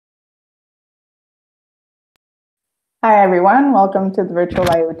Hi everyone, welcome to the Virtual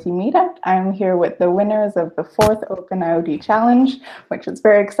IoT Meetup. I'm here with the winners of the 4th Open IoT Challenge, which is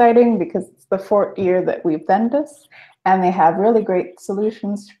very exciting because it's the 4th year that we've done this, and they have really great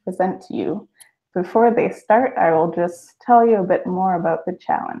solutions to present to you. Before they start, I will just tell you a bit more about the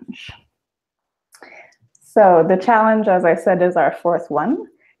challenge. So the challenge, as I said, is our 4th one.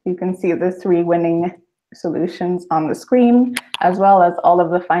 You can see the 3 winning solutions on the screen, as well as all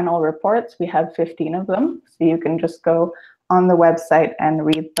of the final reports. We have 15 of them, so you can just go on the website and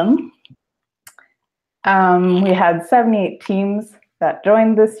read them. We had 78 teams that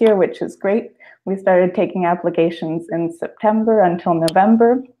joined this year, which is great. We started taking applications in September until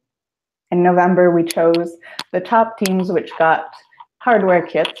November. In November, we chose the top teams which got hardware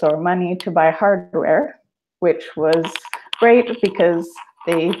kits or money to buy hardware, which was great because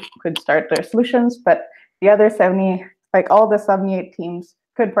they could start their solutions, but the other 70, like all the 78 teams,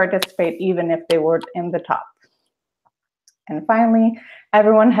 could participate even if they weren't in the top. And finally,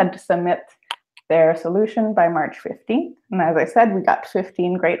 everyone had to submit their solution by March 15th. And as I said, we got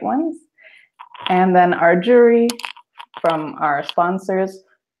 15 great ones. And then our jury from our sponsors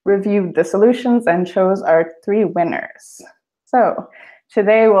reviewed the solutions and chose our 3 winners. So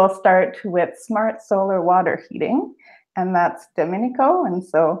today we'll start with smart solar water heating, and that's Domenico. And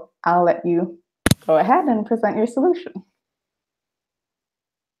so I'll let you go ahead and present your solution.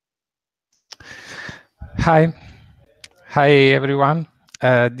 Hi everyone.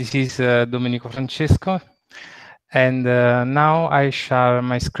 This is Domenico Francesco, and now I share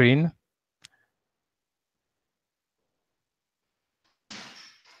my screen.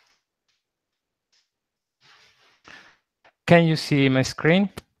 Can you see my screen?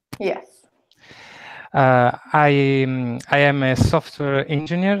 Yes. I am a software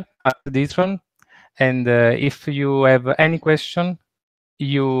engineer at D'Ieteren, and if you have any question,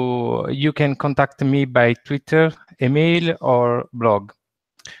 you can contact me by Twitter, email, or blog.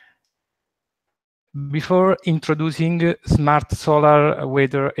 Before introducing smart solar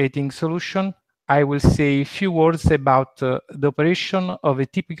weather heating solution, I will say a few words about the operation of a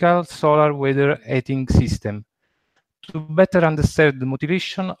typical solar weather heating system to better understand the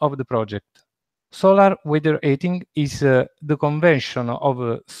motivation of the project. Solar weather heating is the conversion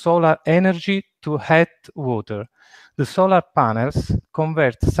of solar energy to hot water. The solar panels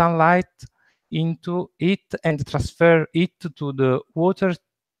convert sunlight into heat and transfer it to the water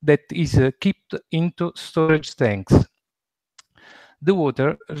that is kept into storage tanks. The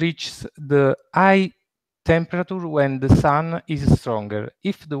water reaches the high temperature when the sun is stronger.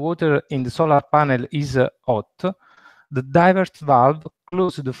 If the water in the solar panel is hot, the divert valve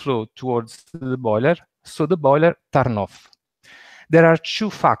closes the flow towards the boiler, so the boiler turns off. There are 2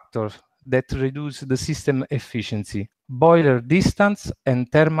 factors that reduce the system efficiency: boiler distance and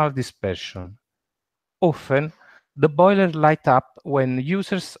thermal dispersion. Often, the boiler lights up when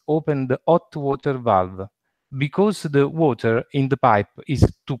users open the hot water valve, because the water in the pipe is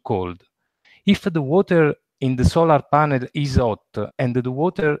too cold. If the water in the solar panel is hot and the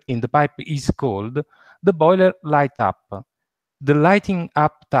water in the pipe is cold, the boiler lights up. The lighting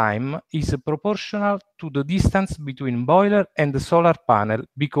up time is proportional to the distance between boiler and the solar panel,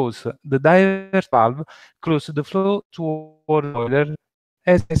 because the divert valve closes the flow toward the boiler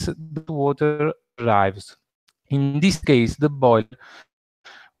as the water arrives. In this case, the boiler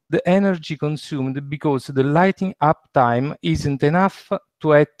the energy consumed because the lighting up time isn't enough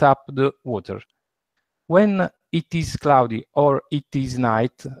to heat up the water. When it is cloudy or it is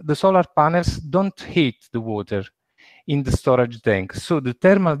night, the solar panels don't heat the water in the storage tank, so the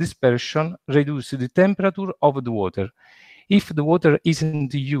thermal dispersion reduces the temperature of the water. If the water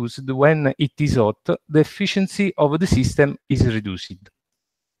isn't used when it is hot, the efficiency of the system is reduced.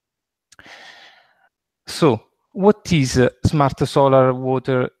 So, what is smart solar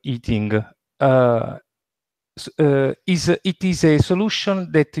water heating? It is a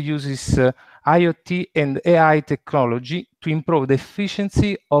solution that uses IoT and AI technology to improve the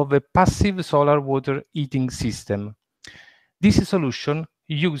efficiency of a passive solar water heating system. This solution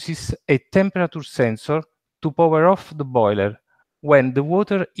uses a temperature sensor to power off the boiler when the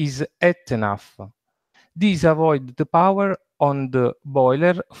water is hot enough. This avoids the power on the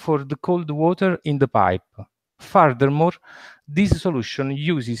boiler for the cold water in the pipe. Furthermore, this solution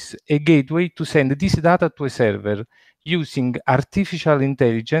uses a gateway to send this data to a server, using artificial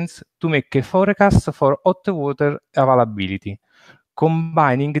intelligence to make a forecast for hot water availability,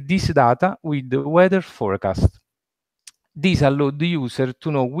 combining this data with the weather forecast. This allows the user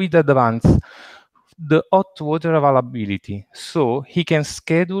to know with advance the hot water availability, so he can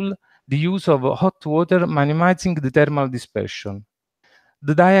schedule the use of hot water, minimizing the thermal dispersion.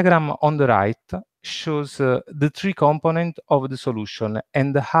 The diagram on the right shows the three components of the solution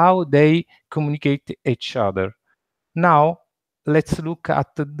and how they communicate each other. Now, let's look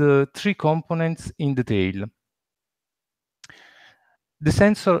at the three components in detail. The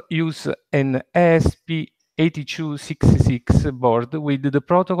sensor uses an ASP8266 board with the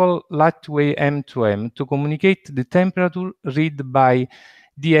protocol Lightway M2M to communicate the temperature read by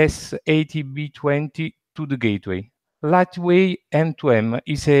DS80B20 to the gateway. Lightway M2M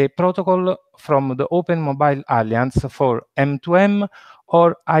is a protocol from the Open Mobile Alliance for M2M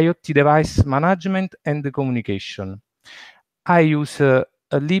or IoT device management and communication. I use a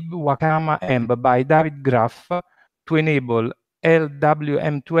libwakama emb by David Graff to enable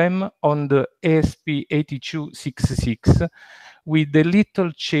LWM2M on the ASP8266 with a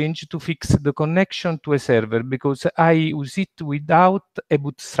little change to fix the connection to a server because I use it without a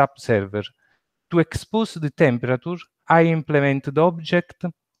bootstrap server. To expose the temperature, I implement the object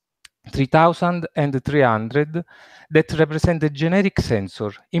 3300 that represent a generic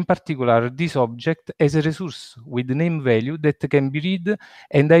sensor. In particular, this object has a resource with name value that can be read,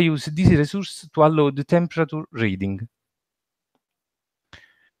 and I use this resource to allow the temperature reading.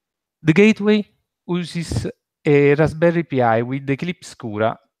 The gateway uses a Raspberry Pi with Eclipse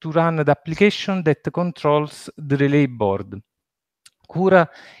Cura to run the application that controls the relay board. Cura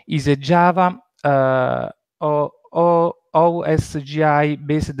is a Java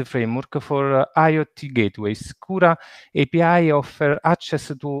OSGI-based framework for IoT gateways. Cura API offer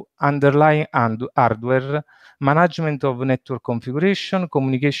access to underlying hardware, management of network configuration,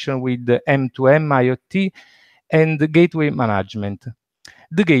 communication with M2M IoT, and gateway management.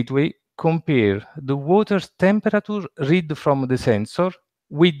 The gateway compare the water temperature read from the sensor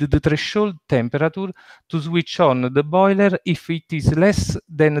with the threshold temperature to switch on the boiler if it is less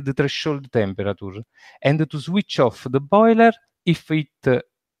than the threshold temperature, and to switch off the boiler if it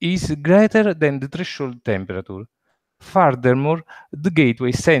is greater than the threshold temperature. Furthermore, the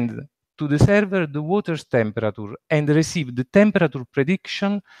gateway sends to the server the water's temperature and receives the temperature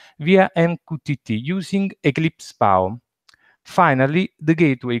prediction via MQTT using Eclipse PAO. Finally, the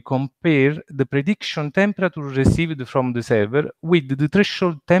gateway compares the prediction temperature received from the server with the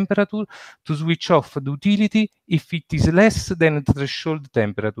threshold temperature to switch off the utility if it is less than the threshold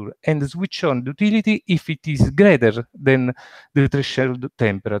temperature and switch on the utility if it is greater than the threshold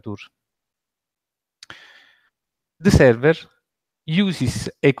temperature. The server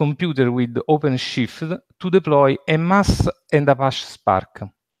uses a computer with OpenShift to deploy a MAS and Apache Spark.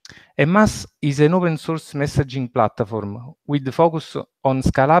 MAS is an open source messaging platform with focus on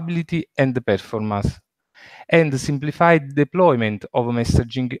scalability and performance and simplified deployment of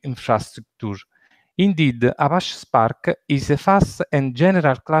messaging infrastructure. Indeed, Apache Spark is a fast and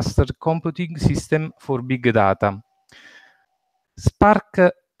general cluster computing system for big data.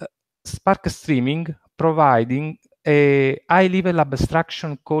 Spark streaming providing a high-level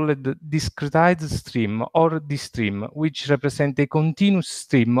abstraction called discretized stream or dstream, which represent a continuous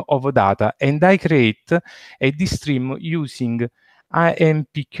stream of data, and I create a dstream using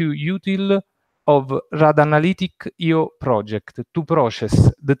IMPQ util of RadAnalytic IO project to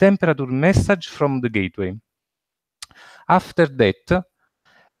process the temperature message from the gateway. After that,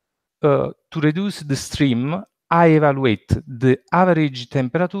 to reduce the stream, I evaluate the average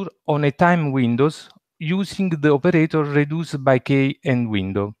temperature on a time windows using the operator reduced by k and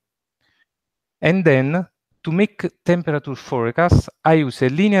window. And then, to make temperature forecasts, I use a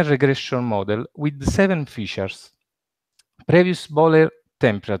linear regression model with 7 features: previous boiler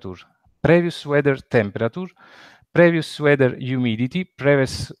temperature, previous weather temperature, previous weather humidity,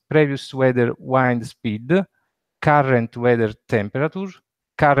 previous weather wind speed, current weather temperature,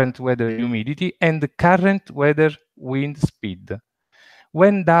 current weather humidity, and current weather wind speed.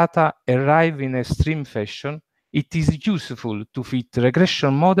 When data arrive in a stream fashion, it is useful to fit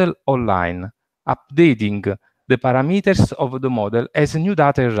regression model online, updating the parameters of the model as new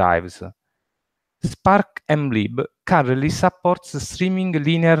data arrives. Spark mlib currently supports streaming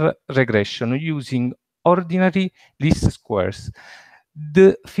linear regression using ordinary least squares.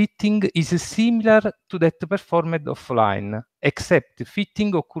 The fitting is similar to that performed offline, except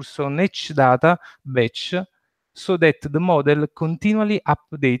fitting occurs on each data batch so that the model continually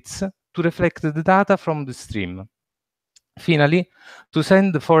updates to reflect the data from the stream. Finally, to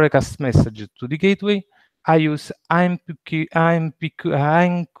send the forecast message to the gateway, I use IMQP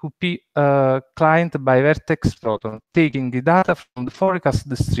client by Vertex Proton, taking the data from the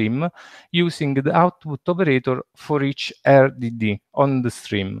forecast stream using the output operator for each RDD on the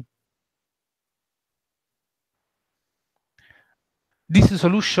stream. This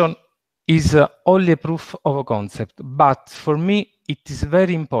solution is only a proof of a concept, but for me it is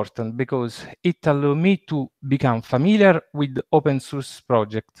very important because it allows me to become familiar with the open source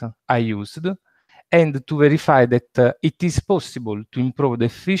project I used and to verify that it is possible to improve the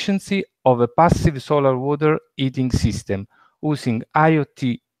efficiency of a passive solar water heating system using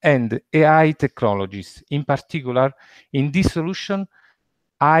IoT and AI technologies. In particular, in this solution,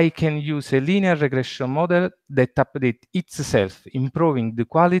 I can use a linear regression model that updates itself, improving the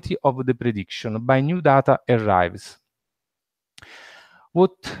quality of the prediction by new data arrives.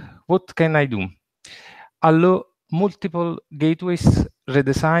 What can I do? Allow multiple gateways,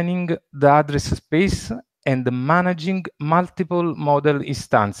 redesigning the address space and managing multiple model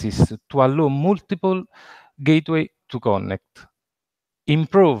instances to allow multiple gateway to connect.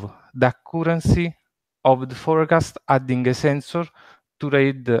 Improve the accuracy of the forecast, adding a sensor to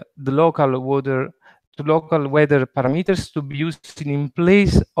read the local weather parameters to be used in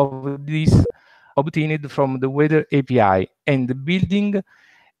place of these obtained from the weather API, and building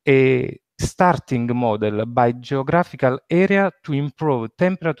a starting model by geographical area to improve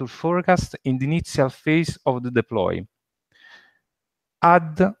temperature forecast in the initial phase of the deploy.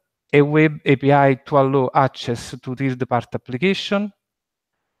 Add a web API to allow access to third-party application,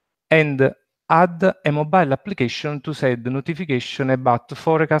 and add a mobile application to send notification about the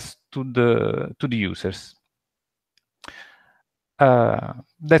forecast to the users.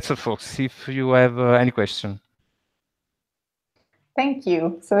 That's all, folks. If you have any question. Thank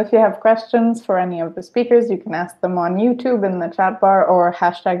you. So if you have questions for any of the speakers, you can ask them on YouTube in the chat bar or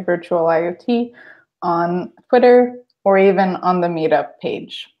hashtag virtual IoT on Twitter or even on the meetup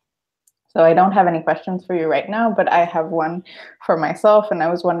page. So I don't have any questions for you right now, but I have one for myself. And I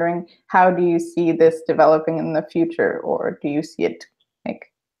was wondering, how do you see this developing in the future? Or do you see it like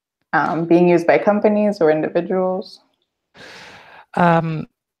being used by companies or individuals?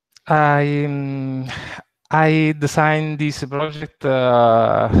 I designed this project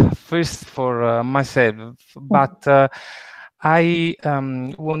first for myself, but I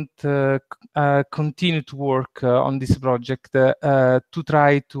want to continue to work on this project to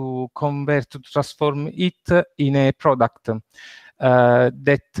try to transform it in a product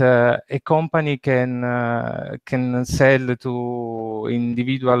that a company can sell to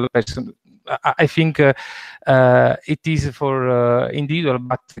individual person. I think it is for individual,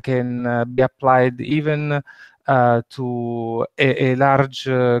 but can be applied even to a large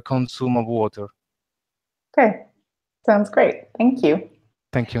consume of water. Okay, sounds great. Thank you.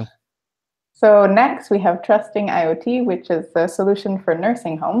 Thank you. So next we have Trusting IoT, which is a solution for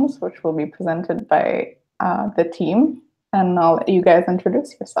nursing homes, which will be presented by the team. And I'll let you guys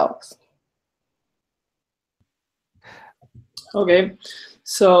introduce yourselves. Okay,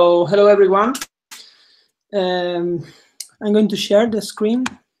 so hello everyone. I'm going to share the screen.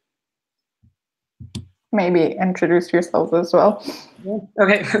 Maybe introduce yourselves as well.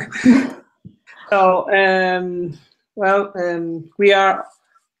 Okay. So, we are,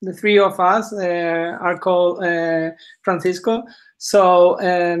 the three of us are called Francisco. So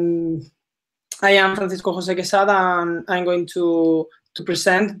I am Francisco José Quesada, and I'm going to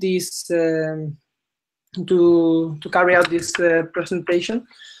present this, to carry out this presentation.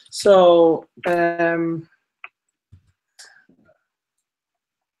 So, did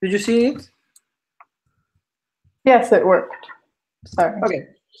you see it? Yes, it worked. Sorry. Okay.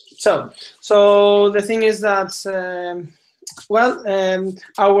 So the thing is that,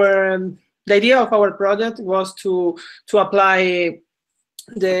 the idea of our project was to apply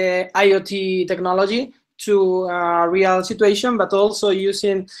the IoT technology to a real situation, but also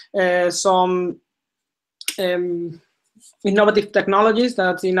using some innovative technologies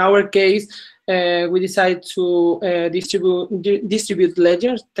that, in our case, we decided to distribute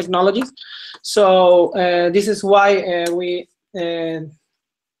ledger technologies. So this is why we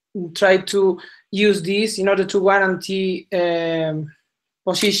try to use this in order to guarantee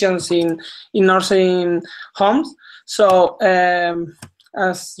positions in nursing homes. So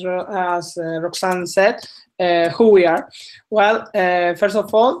as Roxanne said, who we are. Well, first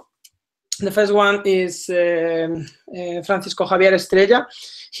of all, the first one is Francisco Javier Estrella.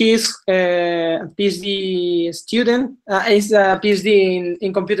 He's a PhD student. He's a PhD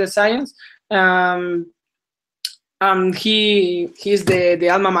in computer science. He's the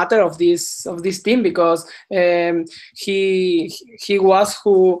alma mater of this team, because he was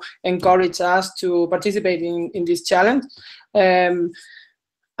who encouraged us to participate in this challenge.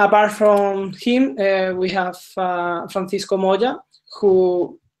 Apart from him, we have Francisco Moya,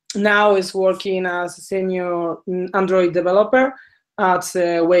 who now is working as a senior Android developer at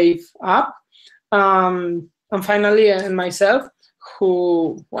Wave App. And finally, myself,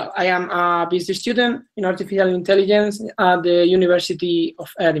 I am a PhD student in artificial intelligence at the University of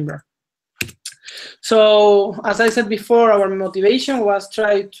Edinburgh. So, as I said before, our motivation was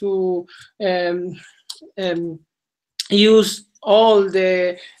try to use all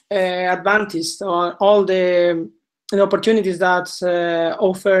the advantages or all the opportunities that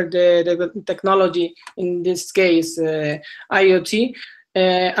offer the technology, in this case IoT,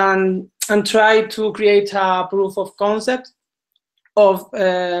 and try to create a proof of concept of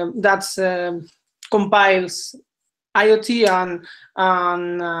that compiles IoT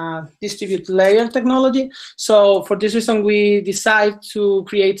and distributed layer technology. So for this reason, we decide to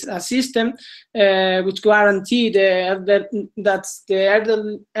create a system which guarantee the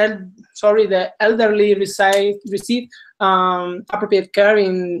elderly receive appropriate care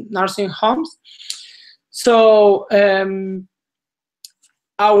in nursing homes. So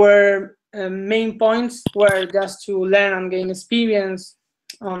our main points were just to learn and gain experience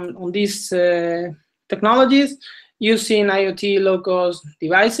on these technologies using IoT low-cost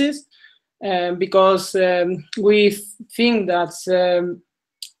devices, because we think that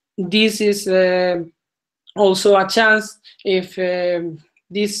this is also a chance if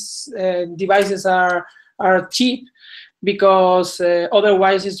these devices are cheap, because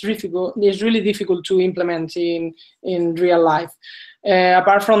otherwise it's really difficult to implement in real life.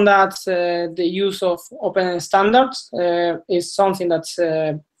 Apart from that, the use of open standards is something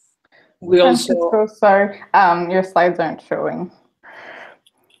that we also. Sorry, your slides aren't showing.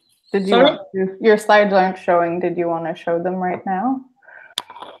 Did you? Sorry? Your slides aren't showing. Did you want to show them right now?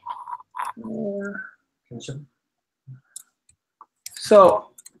 So,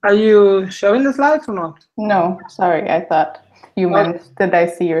 are you showing the slides or not? No, sorry. I thought you meant, did I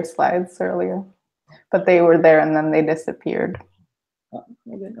see your slides earlier? But they were there and then they disappeared. Okay,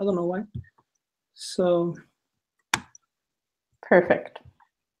 I don't know why. So. Perfect.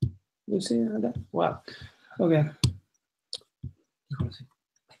 You see that? Wow. Okay.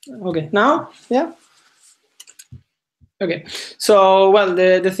 Okay. Now, yeah. Okay. So, well,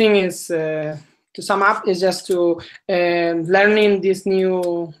 the thing is, to sum up, is just to learning these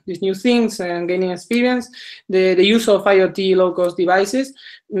new things and gaining experience. The use of IoT low-cost devices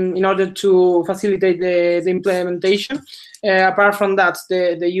in order to facilitate the implementation. Apart from that,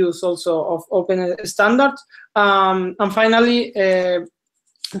 the use also of open standards, and finally.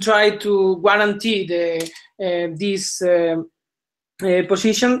 Try to guarantee this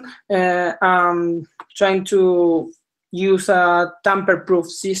position, trying to use a tamper-proof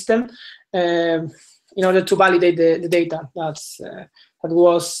system in order to validate the data that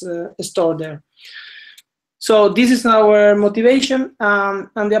was stored there. So this is our motivation,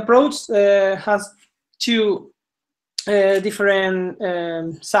 and the approach has two different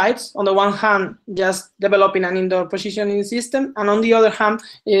sides. On the one hand, just developing an indoor positioning system, and on the other hand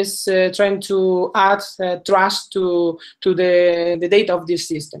is trying to add trust to the data of this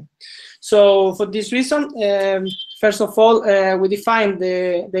system. So for this reason, first of all, we define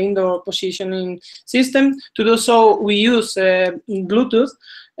the indoor positioning system. To do so, we use Bluetooth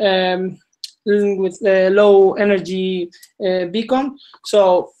with low energy beacon.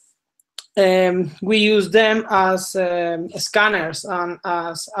 So we use them as scanners and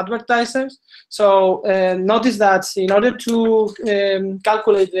as advertisers. So notice that in order to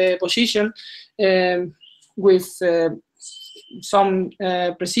calculate the position with some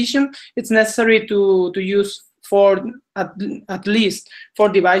precision, it's necessary to use at least 4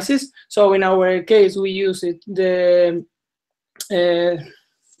 devices. So in our case, we use the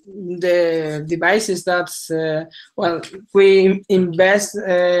devices that well, we invest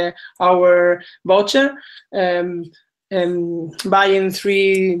our voucher buying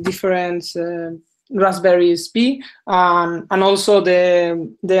 3 different Raspberry Pi and also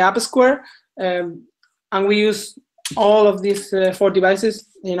the App Square, and we use all of these 4 devices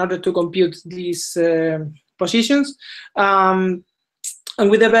in order to compute these positions, and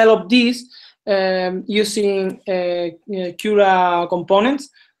we developed this using Cura components.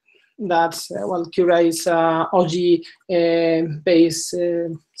 That's well, Cura is OG based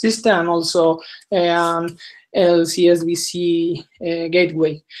system, and also LCSVC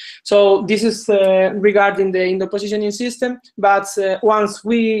gateway. So this is regarding the indoor positioning system. But once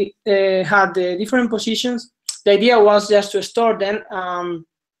we had the different positions, the idea was just to store them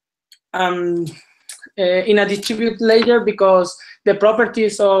in a distributed layer, because the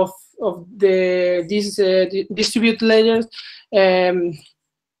properties of these distributed layers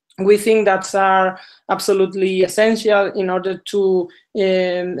we think that are absolutely essential in order to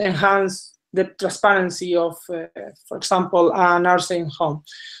enhance the transparency of, for example, a nursing home.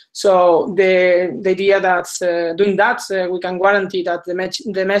 So the idea that doing that, we can guarantee that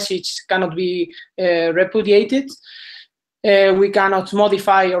the message cannot be repudiated. We cannot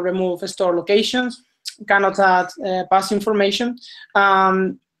modify or remove store locations, cannot add pass information.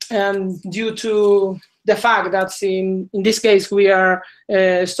 And due to the fact that in this case we are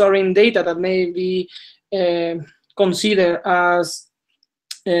storing data that may be considered as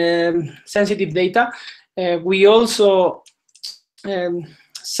sensitive data, we also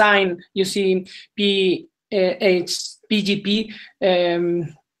sign using PGP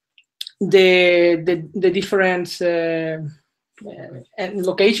the different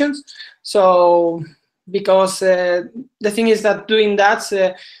locations. So because the thing is that doing that,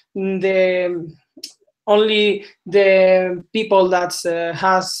 only the people that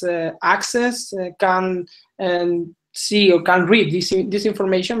has access can see or can read this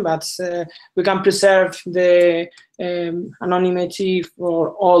information, but we can preserve the anonymity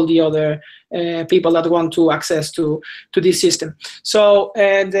for all the other people that want to access to this system. So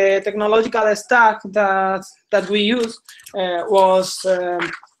the technological stack that we used was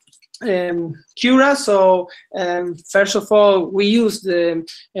Cura. So first of all, we use the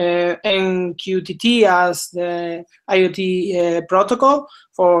MQTT as the IoT protocol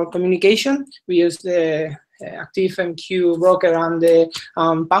for communication. We use the activ-MQ broker and the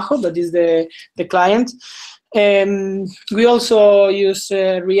Pajo, that is the client. We also use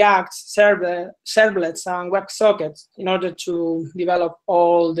React servlets and WebSockets in order to develop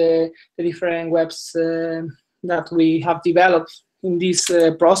all the different webs that we have developed in this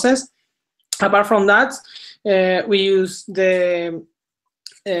process. Apart from that, we use the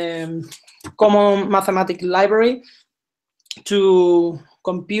common mathematical library to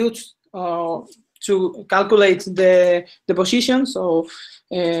compute to calculate the position. So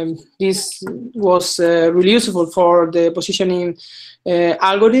this was really useful for the positioning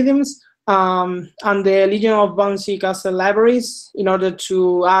algorithms, and the Legion of Bouncy Castle libraries in order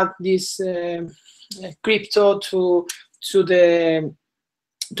to add this crypto to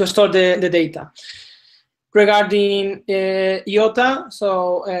store the data. Regarding IOTA,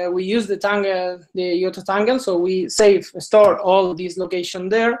 so we use the IOTA tangle, so we store all this location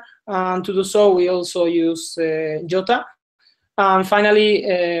there, and to do so we also use IOTA. And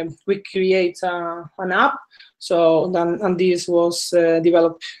finally, we create an app. So and this was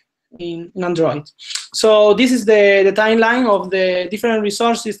developed in Android. So this is the timeline of the different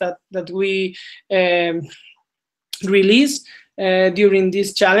resources that we released during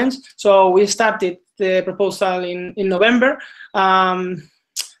this challenge. So we started the proposal in November. And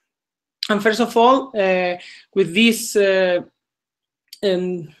first of all, with this,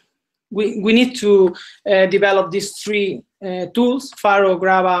 we need to develop these three tools, Faro,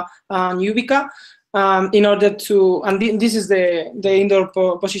 Grava, and Ubica, in order to, and this is the indoor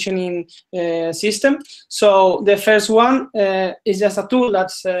positioning system. So the first one is just a tool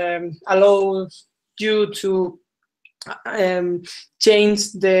that allows you to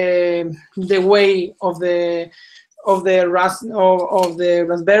change the way of the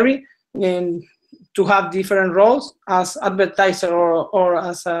Raspberry, and to have different roles as advertiser or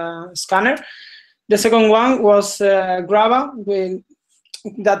as a scanner. The second one was Grava,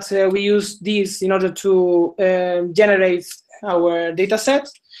 that we use this in order to generate our data set.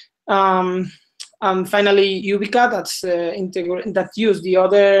 And finally, Ubica, that use the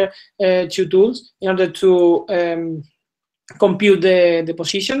other two tools in order to compute the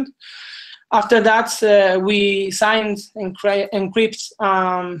position. After that, we signed, encrypt,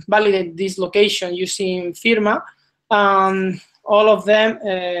 validate this location using Firma. All of them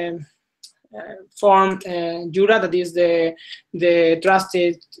form Jura, that is the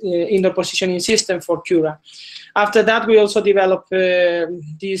trusted indoor positioning system for Cura. After that, we also developed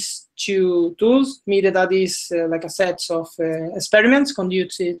these two tools, Mira, that is like a set of experiments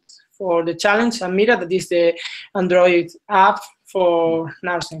conducted for the challenge, and Mira, that is the Android app for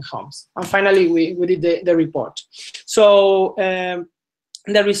nursing homes. And finally, we did the report. So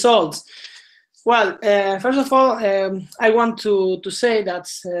the results. Well, first of all, I want to say that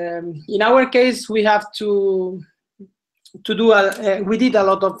in our case, we have to do we did a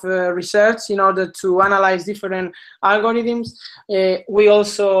lot of research in order to analyze different algorithms. We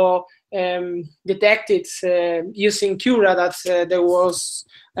also detected using Cura that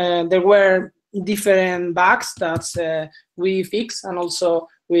there were different bugs that we fixed, and also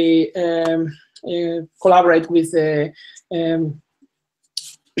we collaborate with the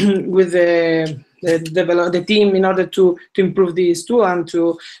team in order to improve this tool and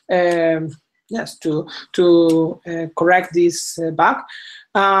to correct this bug.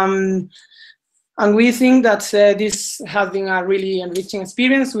 And we think that this has been a really enriching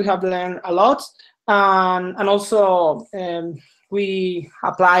experience. We have learned a lot, and also we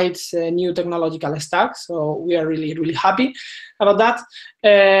applied new technological stack. So we are really happy about that.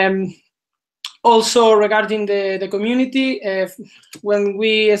 Also regarding the community, when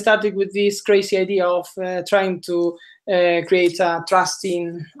we started with this crazy idea of trying to create a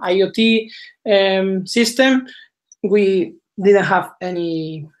trusting IoT system, we didn't have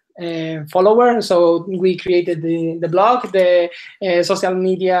any follower, so we created the blog, the social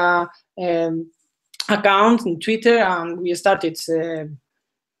media account on Twitter, and we started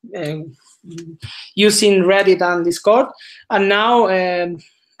using Reddit and Discord. And now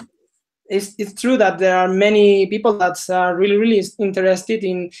it's true that there are many people that are really interested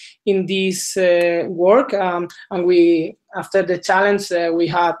in this work, and we, after the challenge, we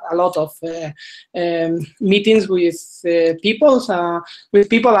had a lot of meetings with people,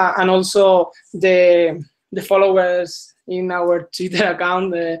 and also the followers in our Twitter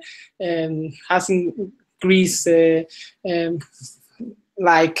account has increased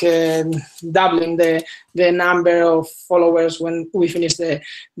like doubling the number of followers when we finish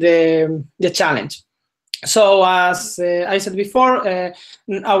the challenge. So as I said before,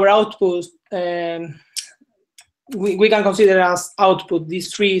 our output, we can consider as output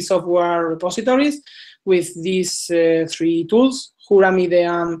these 3 software repositories with these 3 tools, Hura, Mide,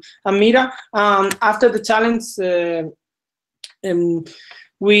 and Mira. After the challenge,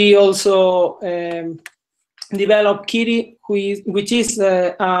 we also developed Kitty, which is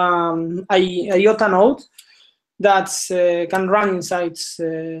a IOTA node that can run inside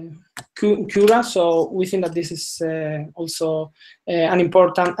Cura. So we think that this is also an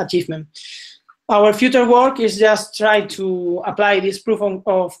important achievement. Our future work is just try to apply this proof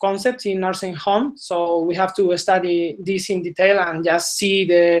of concept in nursing home. So we have to study this in detail and just see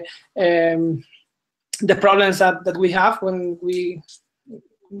the problems that we have when we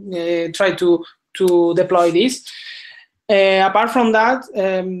try to deploy this. Apart from that,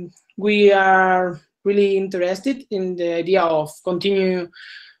 we are really interested in the idea of continue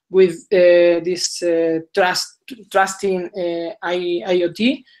with this trusting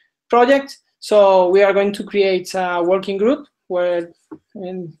IoT project. So we are going to create a working group where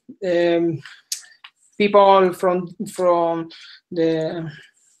people from the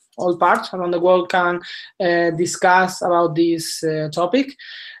all parts around the world can discuss about this topic.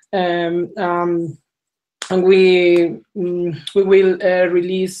 And we will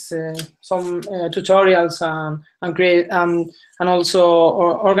release some tutorials and create and also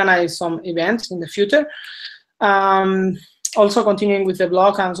organize some events in the future. Also continuing with the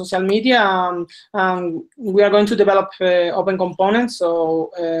blog and social media, we are going to develop open components. So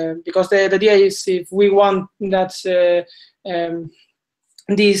because the idea is, if we want that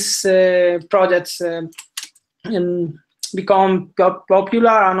these projects become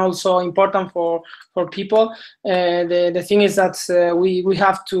popular and also important for people, the thing is that we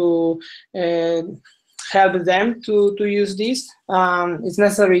have to help them to use this. It's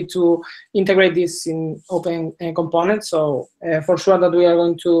necessary to integrate this in open components. So for sure that we are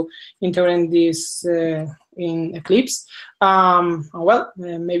going to integrate this in Eclipse. Well,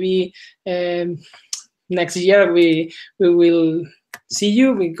 maybe next year we will see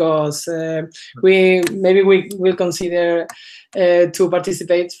you, because we will consider to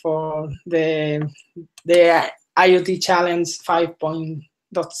participate for the IoT Challenge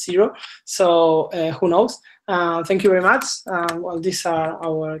 5.0. So who knows? Thank you very much. Well, these are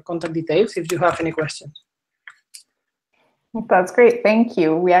our contact details if you have any questions. That's great, thank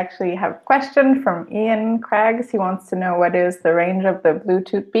you. We actually have a question from Ian Craggs. He wants to know, what is the range of the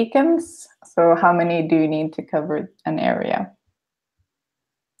Bluetooth beacons? So how many do you need to cover an area?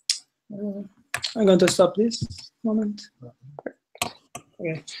 I'm going to stop this moment.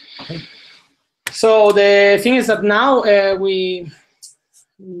 Okay. So the thing is that now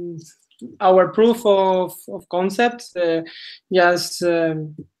our proof of concept just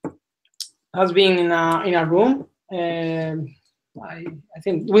has been in a room. I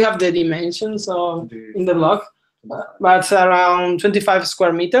think we have the dimensions in the blog, but it's around 25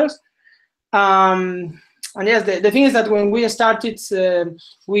 square meters. And yes, the thing is that when we started,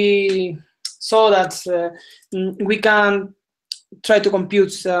 we saw that we can try to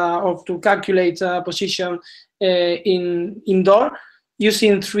compute or to calculate position indoor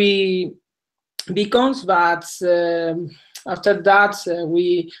using 3 beacons. But after that,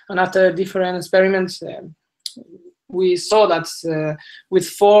 after different experiments, we saw that with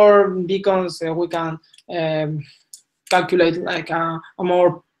 4 beacons we can calculate like a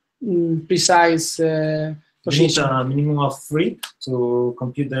more precise You need a minimum of 3 to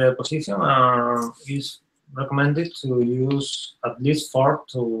compute the position. It's recommended to use at least 4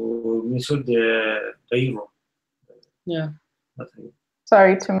 to measure the error. Yeah.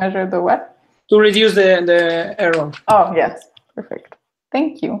 Sorry, to measure the what? To reduce the error. Oh, yes. Perfect.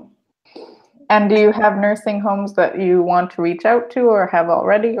 Thank you. And do you have nursing homes that you want to reach out to or have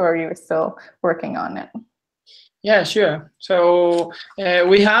already, or are you still working on it? Yeah, sure. So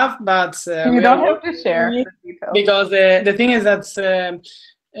we have, but you don't have to share the details. Because the thing is that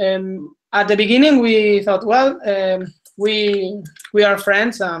at the beginning we thought, well, we are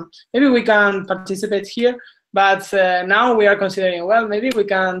friends. Maybe we can participate here. But now we are considering, well, maybe we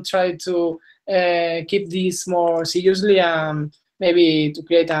can try to keep this more seriously, maybe to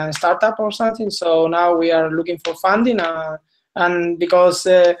create a startup or something. So now we are looking for funding, and because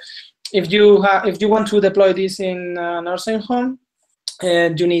if you want to deploy this in a nursing home,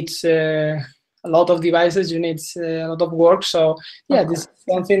 you need a lot of devices, you need a lot of work. So yeah, this is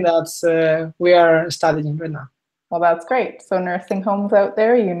something that we are studying right now. Well, that's great. So nursing homes out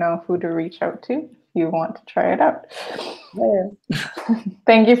there, you know who to reach out to if you want to try it out. Yeah.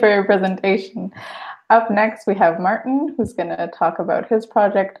 Thank you for your presentation. Up next, we have Martin, who's going to talk about his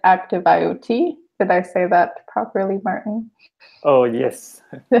project, activ-IoTy. Did I say that properly, Martin? Oh, yes.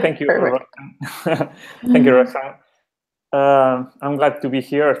 Thank you, Roxanne. Thank you, Roxanne. I'm glad to be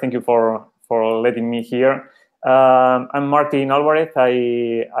here. Thank you for letting me here. I'm Martin Alvarez.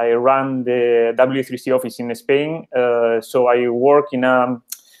 I run the W3C office in Spain. So I work in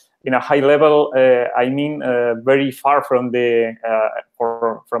a high level. I mean, very far from the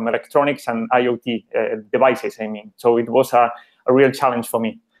from electronics and IoT devices. I mean, so it was a real challenge for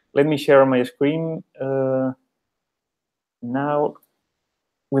me. Let me share my screen now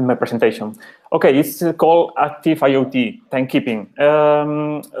with my presentation. Okay, it's called activ-IoTy, timekeeping.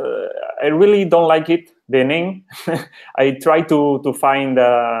 I really don't like it, the name. I tried to find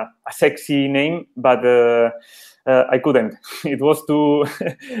a sexy name, but I couldn't. It was too,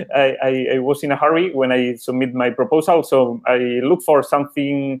 I was in a hurry when I submit my proposal, so I looked for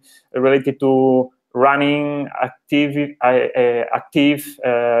something related to running, active,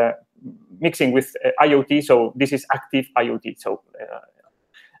 mixing with IoT, so this is activ-IoTy. So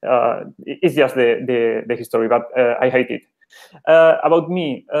it's just the history, but I hate it. About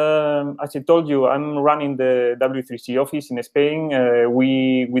me, as I told you, I'm running the W3C office in Spain.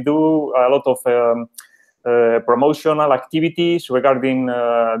 We do a lot of promotional activities regarding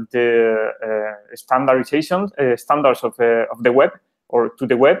the standards of the web or to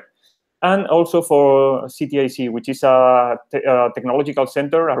the web, and also for CTIC, which is a technological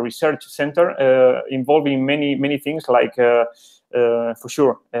center, a research center involving many things like, for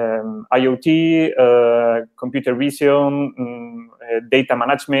sure, IoT, computer vision, data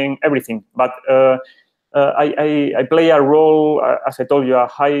management, everything. But I play a role, as I told you, a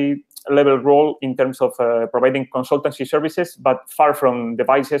high-level role in terms of providing consultancy services, but far from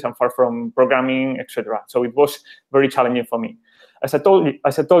devices and far from programming, etc. So it was very challenging for me. As I told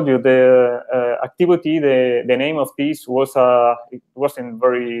you, the activity, the name of this was it wasn't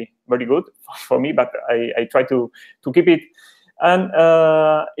very good for me, but I tried to keep it, and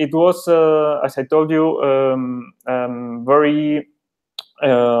it was, as I told you, very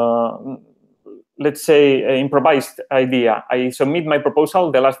let's say improvised idea. I submit my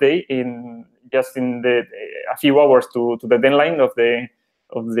proposal the last day in a few hours to the deadline of the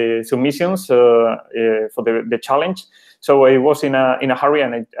submissions for the challenge. So I was in a hurry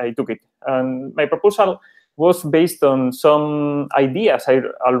and I took it. And my proposal was based on some ideas I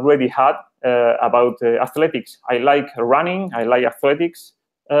already had about athletics. I like running. I like athletics.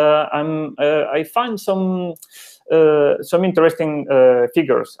 And I found some interesting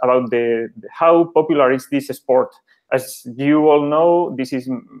figures about how popular is this sport. As you all know, this is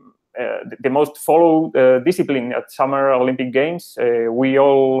the most followed discipline at Summer Olympic Games. We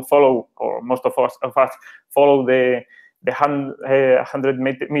all follow, or most of us follow the 100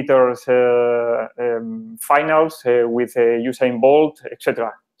 meters finals with Usain Bolt,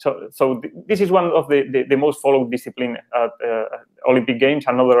 etc. So this is one of the most followed discipline at Olympic Games.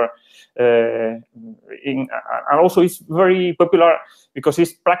 And also it's very popular because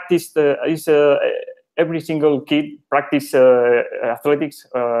it's practiced. Every single kid practice athletics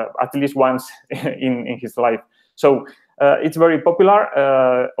at least once in his life. So it's very popular.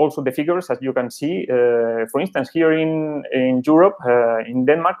 Also the figures, as you can see, for instance, here in Europe, in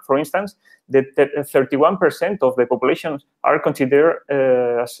Denmark, for instance, that 31% of the population are considered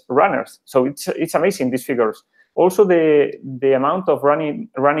as runners. So it's amazing, these figures. Also, the amount of running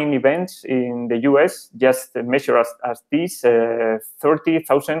events in the US, just measured as these,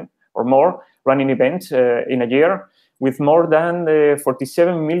 30,000 or more, running events in a year, with more than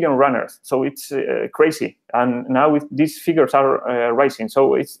 47 million runners. So it's crazy. And now these figures are rising.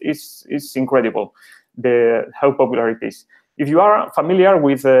 So it's incredible how popular it is. If you are familiar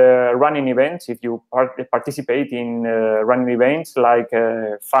with running events, if you participate in running events like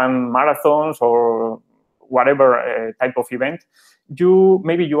fun marathons or whatever type of event,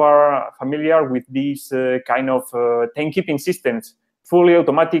 maybe you are familiar with these kind of timekeeping systems, fully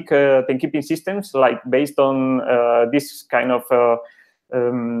automatic timekeeping systems, like based on this kind of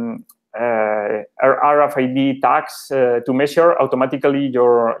RFID tags to measure automatically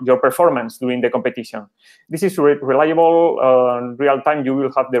your performance during the competition. This is reliable, real time. You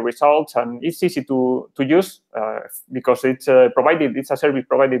will have the results, and it's easy to use because it's provided. It's a service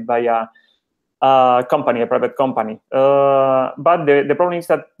provided by a company, a private company. But the problem is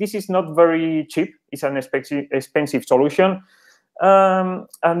that this is not very cheap. It's an expensive solution.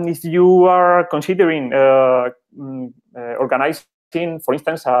 And if you are considering organizing, for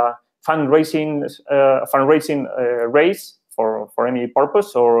instance, a fundraising race for any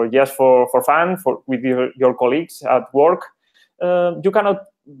purpose, or just for fun, with your colleagues at work, you cannot.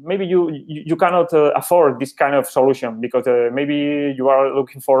 Maybe you cannot afford this kind of solution because maybe you are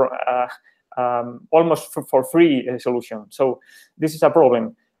looking for almost for free solution. So this is a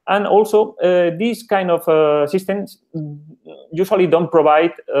problem. And also, these kind of systems usually don't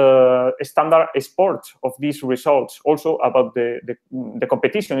provide a standard export of these results, also about the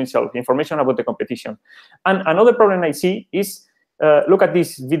competition itself, information about the competition. And another problem I see is, look at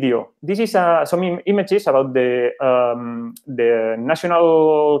this video. This is some images about the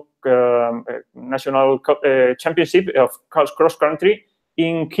national championship of cross country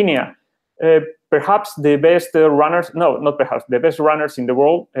in Kenya. Perhaps the best runners, no, not perhaps, the best runners in the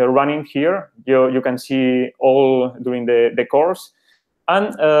world running here. You can see all during the course.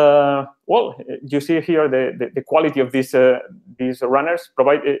 And, well, you see here the quality of these runners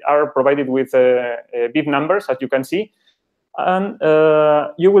are provided with bib numbers, as you can see. And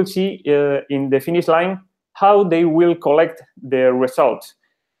you will see in the finish line how they will collect the results.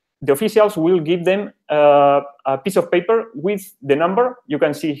 The officials will give them a piece of paper with the number. You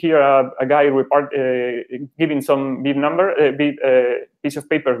can see here a guy giving some bib number, piece of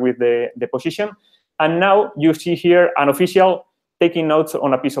paper with the position. And now you see here an official taking notes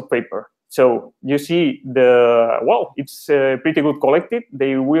on a piece of paper. So you see well, it's pretty good collected.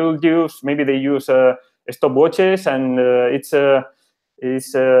 They will use, maybe they use stopwatches, and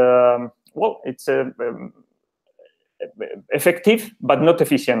effective, but not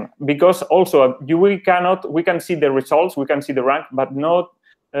efficient, because also we can see the results, we can see the rank, but not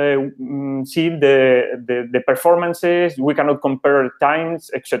see the performances. We cannot compare times,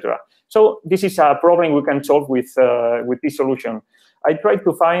 etc. So this is a problem we can solve with this solution. I tried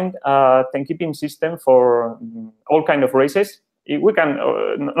to find a timekeeping system for all kind of races. We can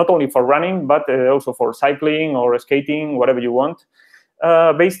not only for running, but also for cycling or skating, whatever you want,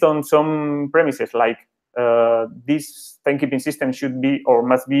 based on some premises like this timekeeping system should be or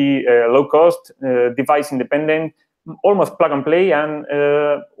must be low cost, device independent, almost plug and play, and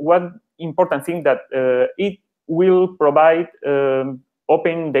one important thing that it will provide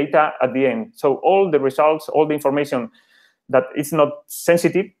open data at the end. So all the results, all the information that is not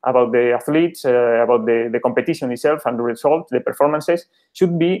sensitive about the athletes, about the competition itself and the results, the performances,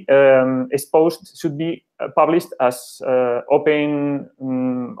 should be exposed, should be published as open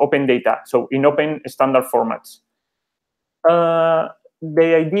data, so in open standard formats.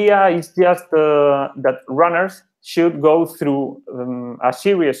 The idea is just that runners should go through a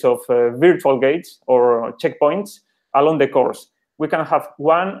series of virtual gates or checkpoints along the course. We can have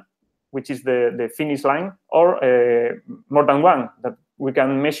one, which is the finish line, or more than one, that we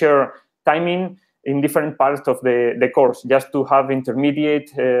can measure timing in different parts of the course, just to have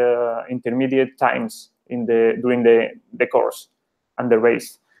intermediate times during the course and the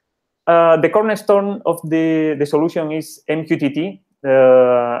race. The cornerstone of the solution is MQTT.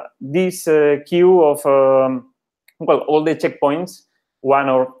 This queue of well, all the checkpoints, one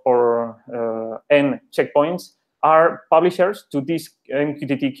or n checkpoints, are publishers to this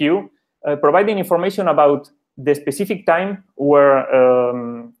MQTT queue, providing information about the specific time where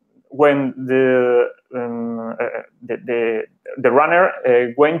when the runner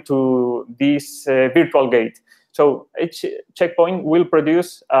went to this virtual gate. So each checkpoint will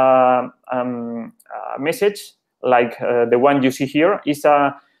produce a message like the one you see here. Is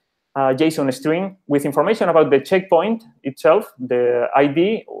a JSON string with information about the checkpoint itself, the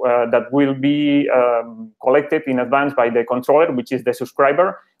ID that will be collected in advance by the controller, which is the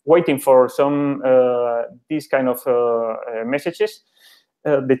subscriber, waiting for some these kind of messages.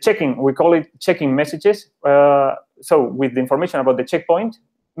 the checking, we call it checking messages. So with the information about the checkpoint,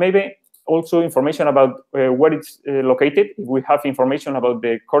 maybe also information about where it's located. If we have information about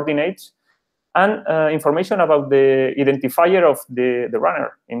the coordinates, and information about the identifier of the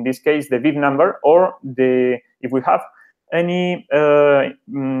runner, in this case, the bit number, or if we have any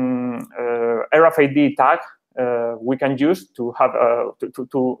RFID tag we can use to have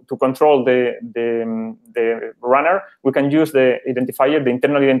to control the runner. We can use the identifier, the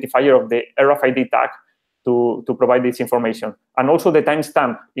internal identifier of the RFID tag to provide this information, and also the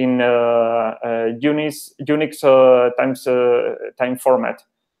timestamp in Unix time format.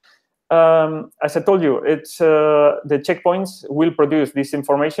 As I told you, it's the checkpoints will produce this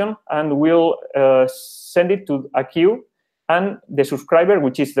information and will send it to a queue. And the subscriber,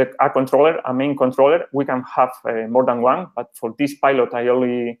 which is a controller, a main controller, we can have more than one, but for this pilot, I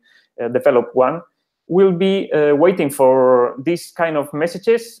only developed one, will be waiting for this kind of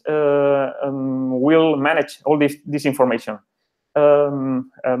messages, will manage all this information.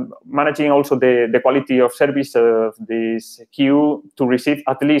 Managing also the quality of service of this queue to receive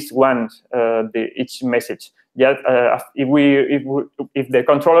at least one each message. Yet, if the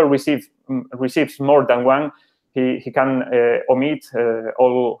controller receives more than one, he can omit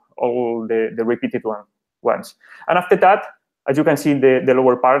all the repeated ones. And after that, as you can see in the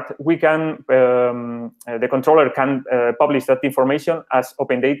lower part, we can the controller can publish that information as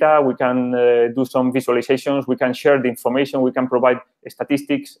open data. We can do some visualizations. We can share the information. We can provide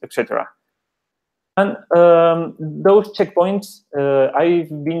statistics, etc. And those checkpoints, I've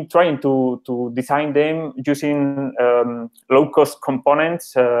been trying to design them using low-cost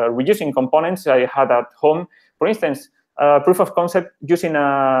components, reusing components I had at home. For instance, proof of concept using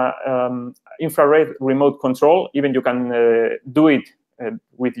a infrared remote control. Even you can do it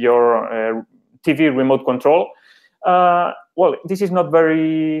with your TV remote control. Well, this is not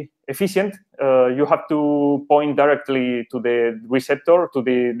very efficient. You have to point directly to the receptor, to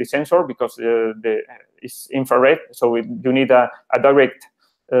the sensor, because it's infrared. So you need a direct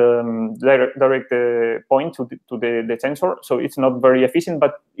point to the sensor. So it's not very efficient,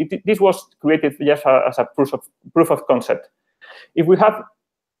 but this was created just as a proof of concept. If we have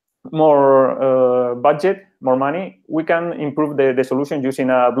more budget, more money, we can improve the solution using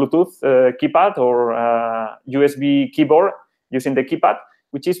a Bluetooth keypad or a USB keyboard using the keypad,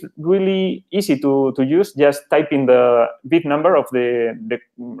 which is really easy to use. Just type in the bit number of the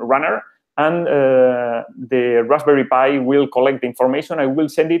runner, and the Raspberry Pi will collect the information. I will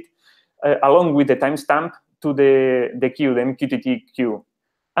send it along with the timestamp to the queue, the MQTT queue.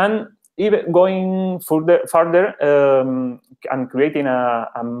 And even going further and creating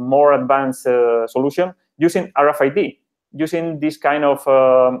a more advanced solution using RFID, using this kind of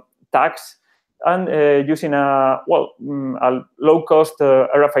tags, and using a low-cost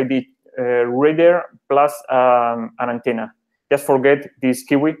RFID reader plus an antenna. Just forget this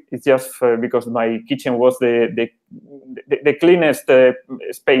Kiwi. It's just because my kitchen was the cleanest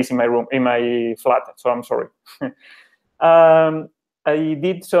space in my room, in my flat. So I'm sorry. I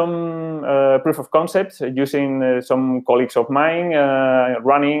did some proof of concepts using some colleagues of mine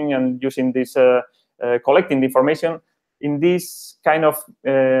running and using this, collecting the information in this kind of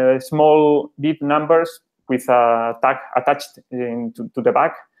small bit numbers with a tag attached to the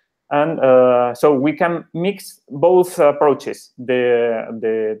back. And so we can mix both approaches,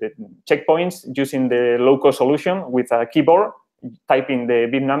 the checkpoints using the low-cost solution with a keyboard, typing the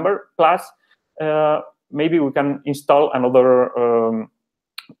bit number, plus maybe we can install another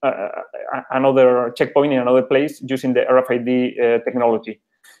checkpoint in another place using the RFID technology.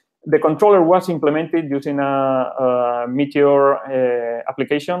 The controller was implemented using a Meteor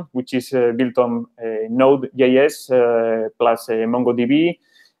application, which is built on Node.js plus MongoDB.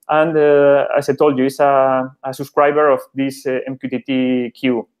 And as I told you, it's a subscriber of this MQTT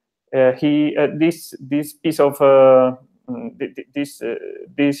queue. This piece of this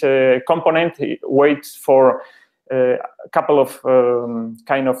component waits for a couple of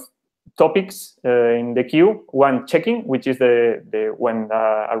kind of topics in the queue. One, checking, which is when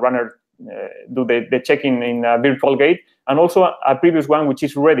a runner do the checking in a virtual gate, and also a previous one which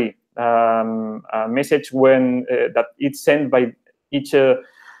is ready, a message when that it's sent by each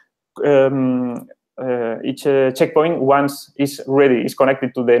checkpoint once is ready, is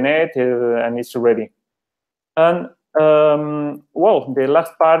connected to the net and it's ready. And well, the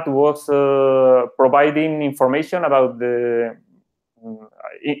last part was providing information about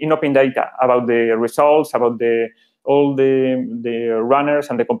in open data about the results, about all the runners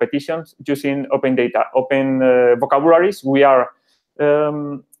and the competitions using open data, open vocabularies. We are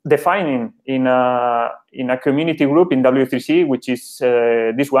defining in a community group in W3C, which is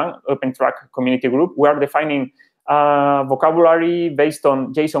this one, Open Track Community Group. We are defining vocabulary based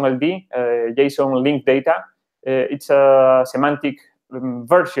on JSON LD, JSON linked data. It's a semantic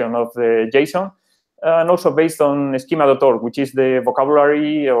version of the JSON, and also based on schema.org, which is the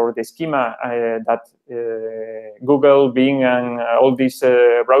vocabulary or the schema that Google, Bing, and all these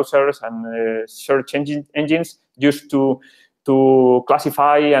browsers and search engines use to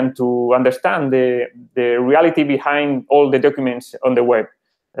classify and to understand the reality behind all the documents on the web.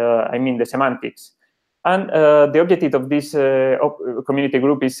 I mean, the semantics. And the objective of this community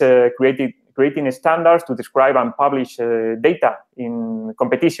group is creating standards to describe and publish data in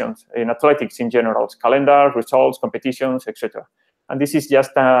competitions, in athletics in general, calendar, results, competitions, etc. And this is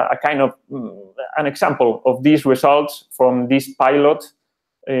just a kind of an example of these results from this pilot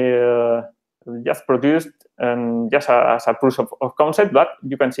just produced and just as a proof of concept, but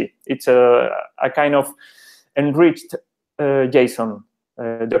you can see it's a kind of enriched JSON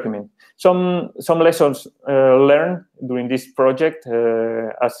document. Some lessons learned during this project,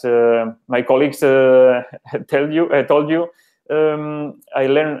 as my colleagues told you, I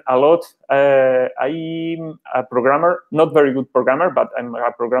learned a lot. I'm a programmer, not very good programmer, but I'm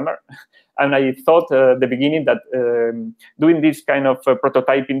a programmer. And I thought at the beginning that doing this kind of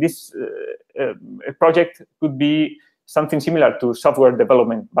prototyping, this project could be something similar to software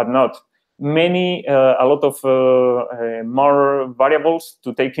development, but not. A lot of more variables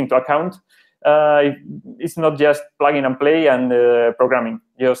to take into account. It's not just plug and play and programming.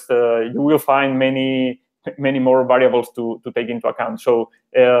 Just you will find many more variables to take into account. So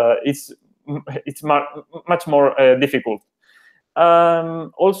it's much more difficult.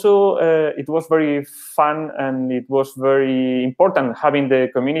 Also, it was very fun and it was very important having the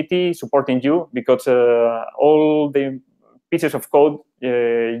community supporting you, because all the pieces of code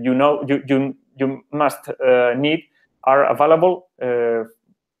you must need are available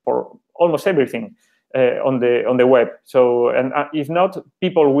for almost everything on the web. So, and if not,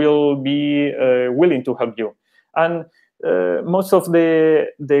 people will be willing to help you. And most of the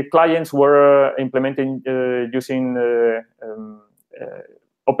clients were implementing using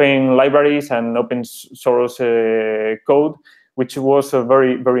open libraries and open source code, which was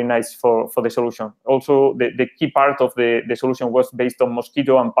very, very nice for the solution. Also, the key part of the solution was based on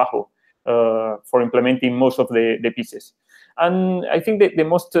Mosquito and Paho for implementing most of the pieces. And I think that the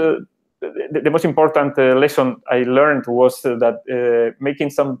most important lesson I learned was that making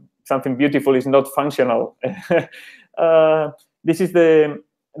something beautiful is not functional. This is the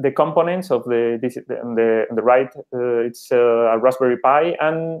components of on the right. It's a Raspberry Pi,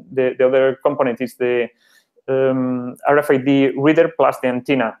 and the other component is the RFID reader plus the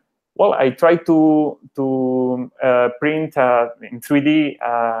antenna. Well, I tried to print in 3D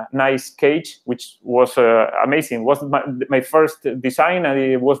a nice cage, which was amazing. It was my first design, and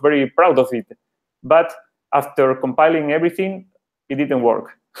I was very proud of it. But after compiling everything, it didn't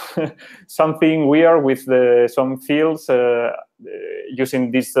work. Something weird with some fields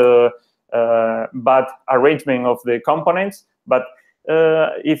using this bad arrangement of the components. But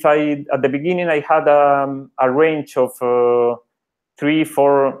if at the beginning I had a range of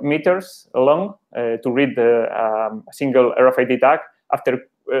 3-4 meters long to read a single RFID tag, after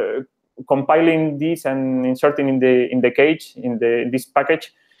compiling this and inserting in the cage in this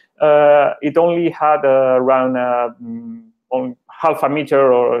package, it only had around on half a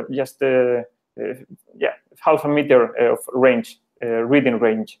meter, or just half a meter of range, reading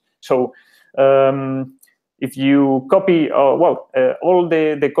range. So if you copy, all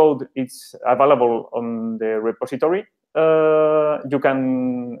the code is available on the repository. You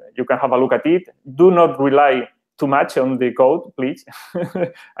can have a look at it. Do not rely too much on the code, please.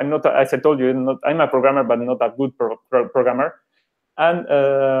 I'm not, as I told you, I'm a programmer, but not a good programmer. And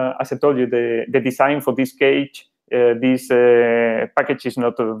as I told you, the design for this cage, this package is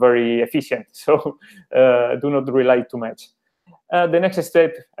not very efficient. So do not rely too much. The next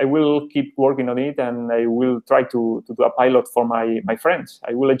step, I will keep working on it, and I will try to do a pilot for my friends.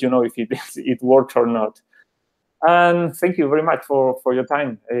 I will let you know if it works or not. And thank you very much for your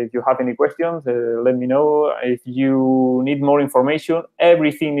time. If you have any questions, let me know. If you need more information,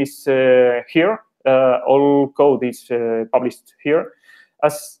 everything is here. All code is published here.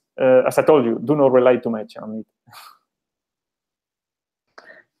 As I told you, do not rely too much on it.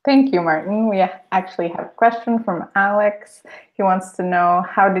 Thank you, Martin. We actually have a question from Alex. He wants to know,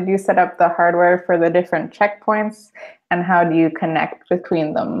 how did you set up the hardware for the different checkpoints, and how do you connect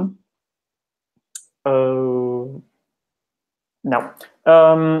between them? Now,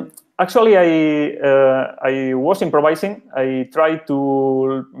 Actually, I was improvising. I tried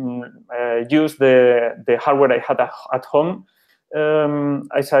to use the hardware I had at home.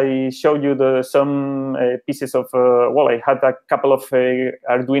 As I showed you some pieces of, well, I had a couple of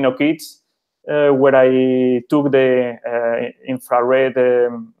Arduino kits where I took the infrared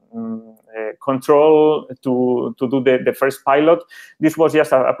control to do the first pilot. This was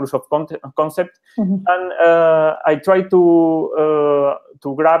just a proof of concept, and I tried to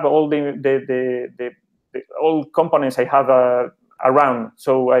grab all the all components I have around.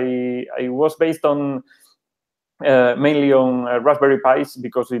 So I was based on mainly on Raspberry Pis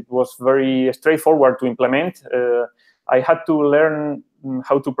because it was very straightforward to implement. I had to learn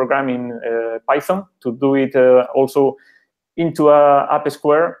how to program in Python to do it also into a app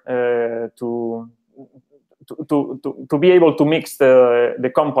square to be able to mix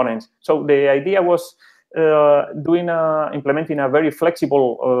the components. So the idea was implementing a very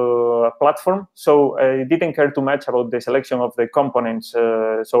flexible platform. So I didn't care too much about the selection of the components.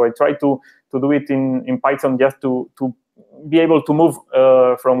 So I tried to do it in Python just to be able to move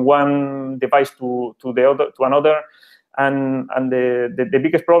from one device to another. And the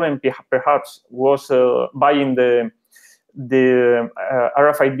biggest problem perhaps was buying the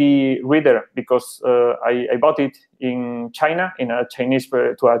RFID reader because I bought it in China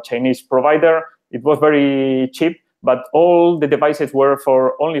to a Chinese provider. It was very cheap, but all the devices were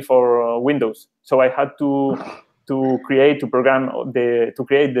only for Windows. So I had to create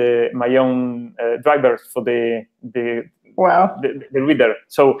my own drivers for the reader.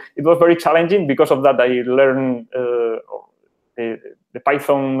 So it was very challenging. Because of that, I learned the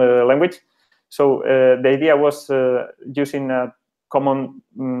Python language. So the idea was using a common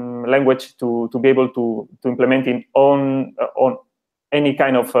language to be able to implement it on any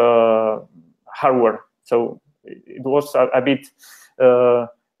kind of hardware. So it was a bit.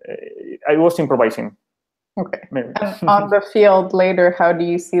 I was improvising. Okay. And on the field later, how do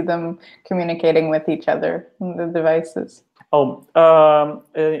you see them communicating with each other in the devices? Oh,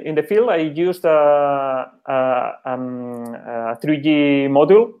 in the field, I used a 3G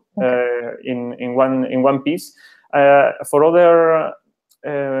module. Okay. In one piece. For other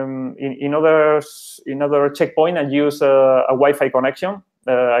in other checkpoint, I use a Wi-Fi connection.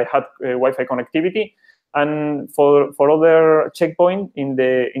 I had Wi-Fi connectivity, and for other checkpoint in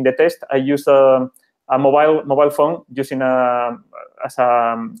the test, I use a mobile phone using as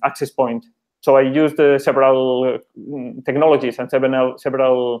an access point. So I used several technologies and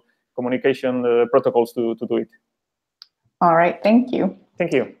several communication protocols to do it. All right, thank you.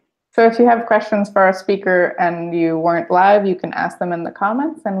 Thank you. So if you have questions for our speaker and you weren't live, you can ask them in the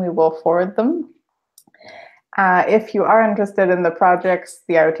comments and we will forward them. If you are interested in the projects,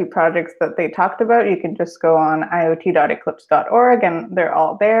 the IoT projects that they talked about, you can just go on iot.eclipse.org and they're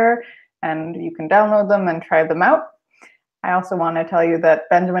all there and you can download them and try them out. I also want to tell you that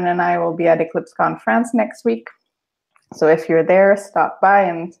Benjamin and I will be at EclipseCon France next week. So if you're there, stop by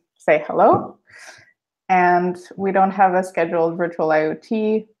and say hello. And we don't have a scheduled virtual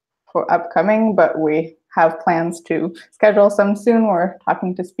IoT for upcoming, but we have plans to schedule some soon. We're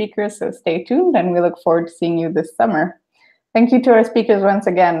talking to speakers, so stay tuned, and we look forward to seeing you this summer. Thank you to our speakers once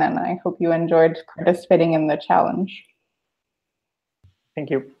again, and I hope you enjoyed participating in the challenge. Thank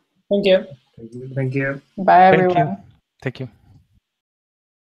you. Thank you. Thank you. Bye, everyone. Thank you.